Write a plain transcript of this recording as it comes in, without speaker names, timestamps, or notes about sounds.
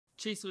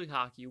Chasely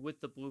Hockey with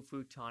the Blue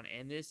Futon,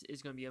 and this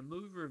is going to be a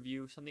movie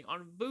review, something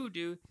on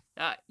Vudu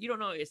that you don't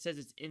know. It says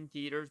it's in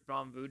theaters, but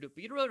on Vudu,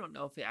 but you really don't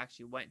know if it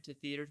actually went to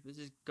theaters. But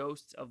this is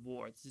Ghosts of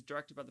War. This is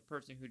directed by the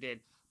person who did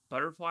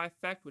Butterfly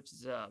Effect, which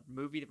is a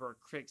movie where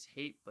critics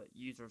hate but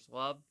users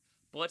love.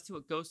 But let's see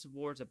what Ghosts of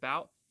War is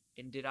about,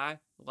 and did I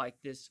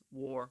like this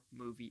war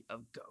movie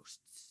of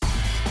ghosts?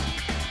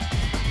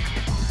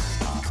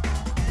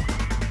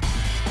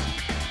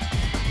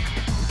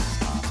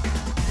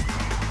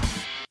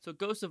 So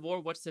Ghosts of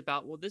War, what's it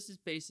about? Well, this is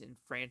based in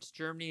France,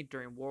 Germany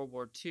during World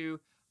War II,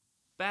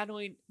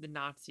 battling the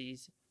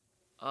Nazis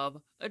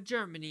of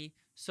Germany.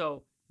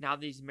 So now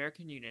these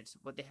American units,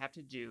 what they have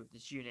to do,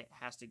 this unit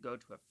has to go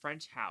to a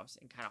French house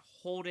and kind of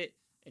hold it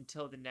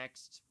until the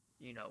next,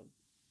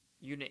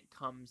 unit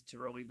comes to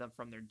relieve them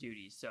from their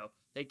duties. So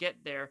they get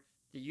there,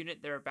 the unit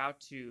they're about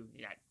to,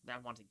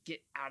 that want to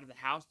get out of the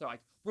house, they're like,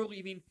 we're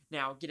leaving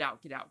now, get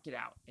out, get out, get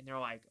out. And they're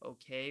like,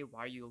 okay, why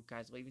are you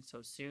guys leaving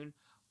so soon?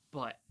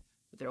 But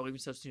they're leaving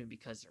so soon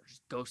because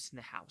there's ghosts in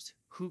the house.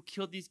 Who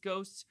killed these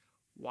ghosts?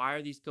 Why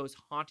are these ghosts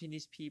haunting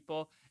these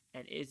people?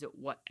 And is it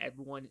what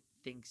everyone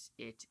thinks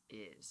it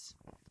is?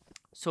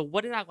 So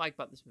what did I like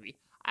about this movie?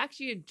 I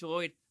actually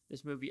enjoyed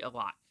this movie a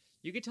lot.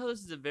 You can tell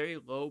this is a very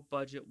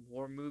low-budget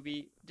war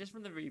movie. Just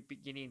from the very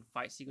beginning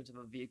fight sequence of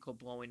a vehicle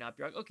blowing up,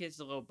 you're like, okay, this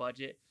is a low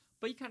budget.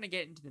 But you kind of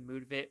get into the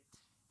mood of it.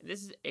 And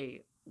this is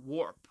a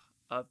warp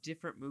of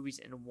different movies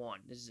in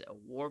one. This is a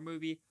war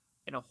movie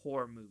and a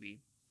horror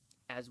movie,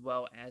 as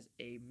well as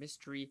a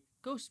mystery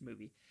ghost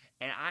movie.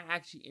 And I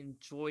actually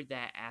enjoyed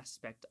that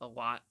aspect a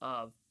lot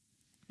of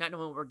not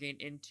knowing what we're getting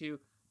into,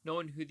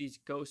 knowing who these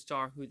ghosts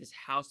are, who this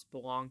house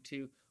belonged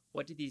to,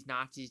 what did these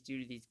Nazis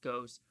do to these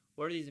ghosts,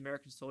 what are these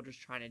American soldiers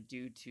trying to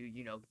do to,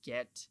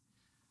 get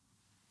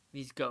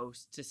these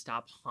ghosts to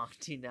stop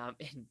haunting them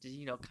and,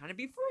 kind of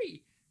be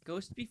free.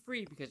 Ghosts be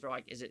free because they're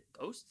like, is it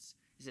ghosts?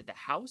 Is it the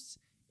house?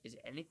 Is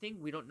it anything?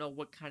 We don't know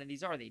what kind of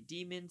these are. Are they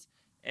demons?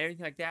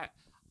 Everything like that.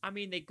 I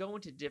mean, they go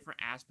into different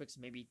aspects,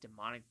 maybe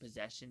demonic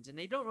possessions, and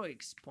they don't really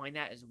explain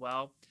that as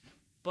well.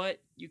 But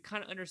you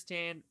kind of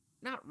understand,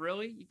 not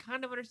really, you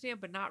kind of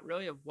understand, but not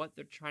really, of what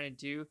they're trying to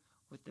do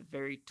with the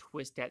very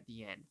twist at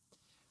the end.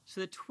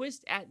 So the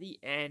twist at the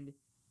end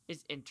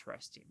is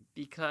interesting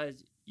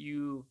because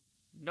you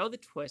know the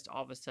twist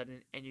all of a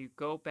sudden, and you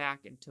go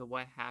back into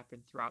what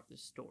happened throughout the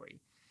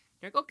story.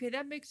 You're like, okay,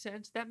 that makes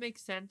sense, that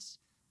makes sense.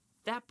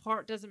 That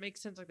part doesn't make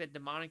sense, like the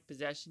demonic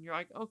possession. You're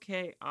like,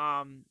 okay,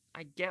 I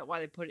get why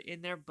they put it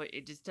in there, but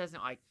it just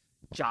doesn't,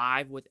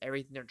 jive with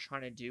everything they're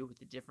trying to do with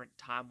the different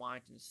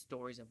timelines and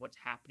stories of what's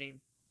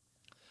happening.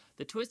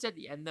 The twist at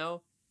the end,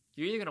 though,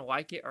 you're either going to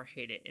like it or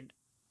hate it,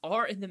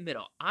 or in the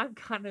middle. I'm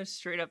kind of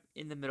straight up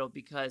in the middle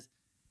because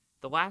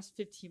the last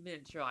 15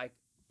 minutes, you're like,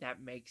 that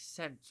makes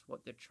sense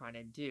what they're trying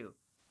to do.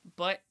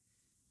 But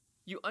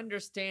you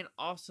understand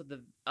also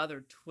the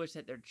other twist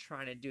that they're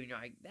trying to do, and you're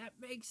like, that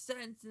makes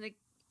sense, and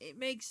it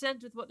makes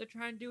sense with what they're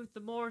trying to do with the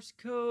Morse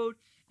code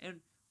and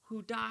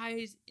who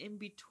dies in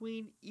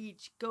between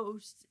each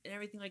ghost and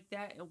everything like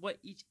that, and what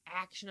each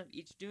action of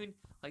each doing.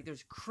 Like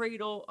there's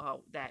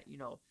Cradle,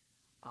 the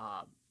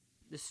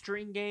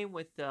string game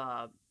with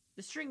the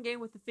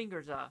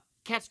fingers,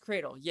 Cat's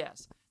Cradle.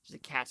 Yes, there's a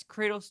Cat's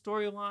Cradle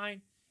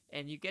storyline,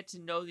 and you get to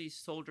know these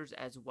soldiers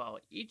as well.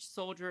 Each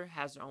soldier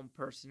has their own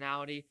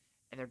personality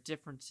and their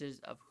differences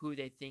of who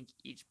they think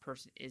each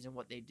person is and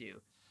what they do.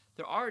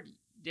 There are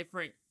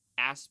different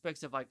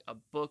aspects of a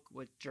book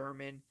with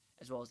German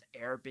as well as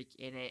Arabic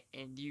in it,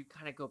 and you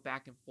kind of go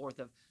back and forth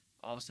of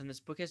all of a sudden this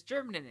book has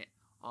German in it,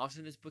 all of a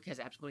sudden this book has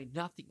absolutely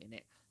nothing in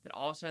it, then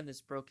all of a sudden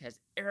this book has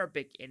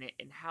Arabic in it,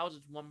 and how is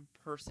one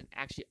person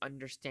actually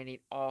understanding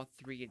all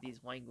three of these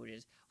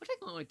languages? Well,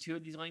 technically only two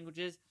of these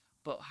languages,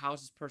 but how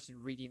is this person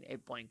reading a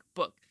blank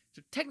book?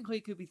 So technically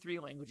it could be three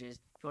languages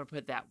if you want to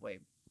put it that way.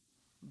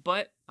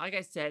 But like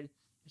I said,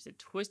 there's a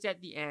twist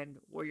at the end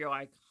where you're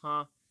like,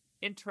 huh,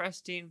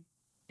 interesting.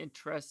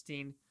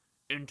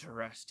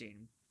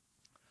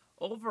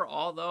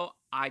 Overall, though,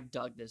 I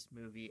dug this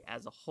movie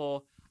as a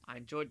whole. I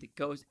enjoyed the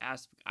ghost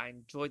aspect. I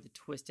enjoyed the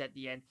twist at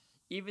the end.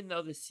 Even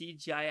though the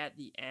CGI at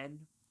the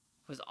end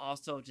was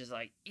also just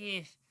like,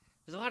 eh.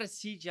 There's a lot of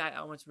CGI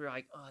elements where you're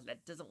like, oh,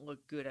 that doesn't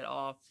look good at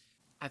all.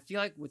 I feel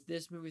like with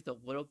this movie, with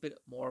a little bit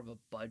more of a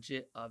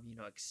budget of,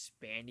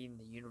 expanding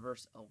the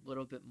universe a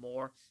little bit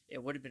more,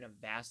 it would have been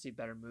a vastly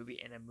better movie,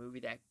 and a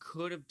movie that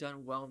could have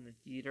done well in the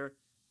theater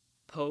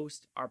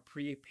post or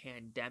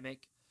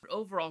pre-pandemic. But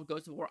overall,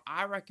 Ghosts of War,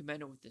 I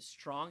recommend it with the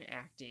strong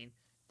acting,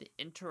 the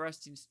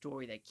interesting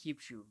story that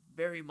keeps you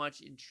very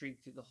much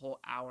intrigued through the whole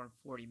hour and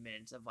 40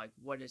 minutes of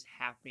what is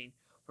happening.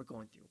 We're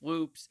going through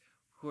loops.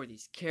 Who are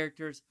these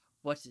characters?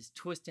 What's this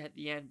twist at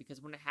the end?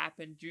 Because when it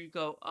happened, you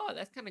go, oh,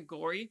 that's kind of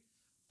gory,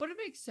 but it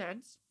makes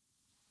sense.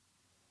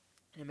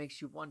 And it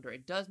makes you wonder.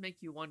 It does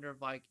make you wonder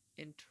of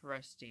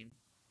interesting.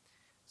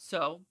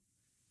 So,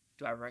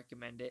 do I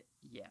recommend it?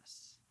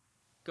 Yes.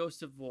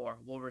 Ghosts of War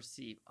will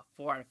receive a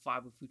 4 out of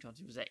 5 with Futon.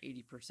 It was at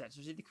 80%. So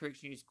see the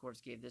Critics News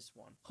scores gave this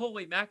one.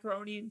 Holy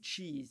macaroni and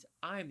cheese.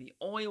 I am the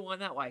only one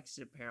that likes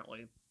it,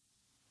 apparently.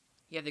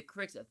 You have the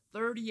critics at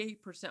 38%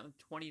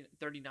 with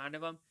 39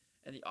 of them,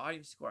 and the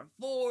audience score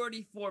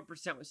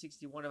 44% with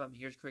 61 of them.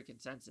 Here's critic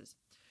consensus.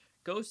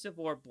 Ghosts of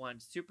War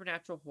blends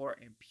supernatural horror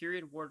and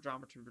period war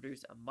drama to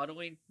produce a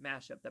muddling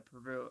mashup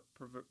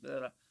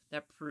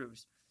that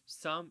proves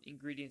some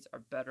ingredients are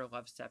better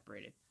left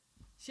separated.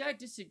 See, I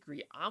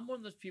disagree. I'm one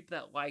of those people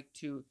that like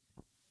to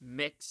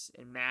mix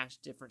and mash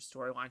different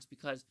storylines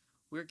because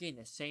we're getting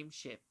the same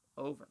shit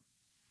over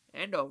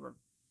and over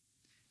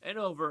and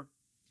over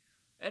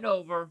and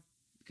over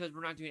because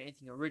we're not doing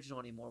anything original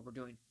anymore. We're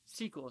doing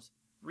sequels,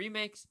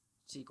 remakes,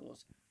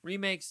 sequels,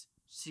 remakes,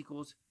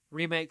 sequels,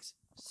 remakes,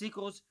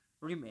 sequels,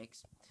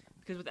 remakes.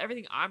 Because with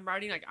everything I'm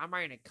writing, like I'm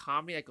writing a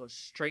comedy that goes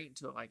straight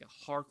into like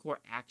a hardcore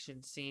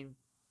action scene,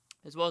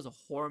 as well as a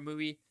horror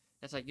movie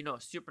that's like,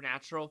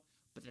 supernatural,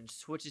 but then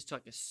switches to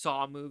like a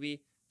Saw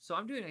movie. So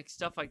I'm doing like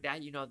stuff like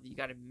that, you got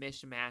to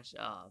mishmash,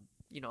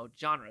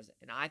 genres.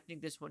 And I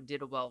think this one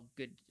did a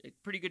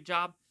pretty good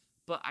job,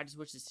 but I just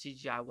wish the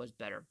CGI was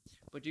better.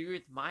 But do you agree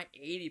with my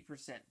 80%,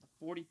 the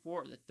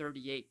 44, or the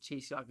 38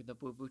 Chase Dog with the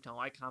Blue Futon?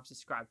 Like, comment,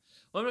 subscribe.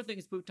 One more thing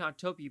is Futon,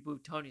 Toub, you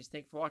Futonians.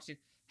 Thanks for watching.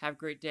 Have a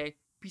great day.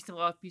 Peace and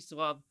love. Peace and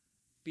love.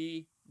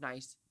 Be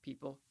nice,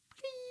 people.